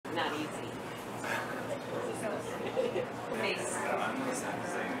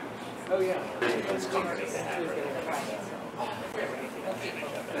Oh, yeah.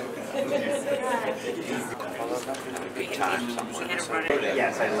 Good time.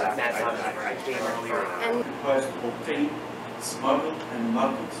 Yes, I left. I came earlier. Requires to obtain, smuggle, and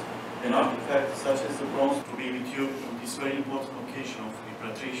market an artifact such as the bronze to be with you on this very important occasion of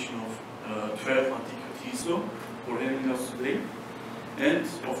repatriation of 12 antiquities for having us today. And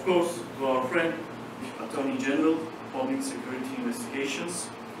of course, to our friend, Attorney General, Public Security Investigations,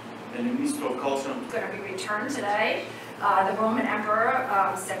 and the Minister of Culture. Going to be returned today. The Roman Emperor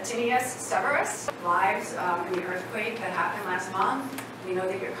Septimius Severus lives in the earthquake that happened last month. We know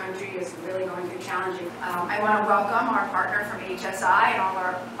that your country is really going through challenging. I want to welcome our partner from HSI and all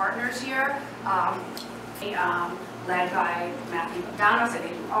our partners here, led by Matthew McDonough. I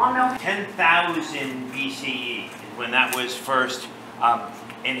think you all know. 10,000 BCE when that was first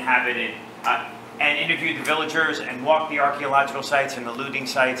inhabited. And interviewed the villagers and walked the archaeological sites and the looting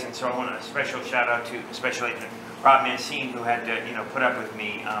sites, and so I want a special shout out to Special Agent Rob Mancine, who had to put up with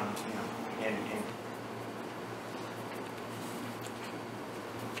me in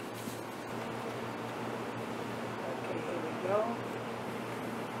Okay, here we go.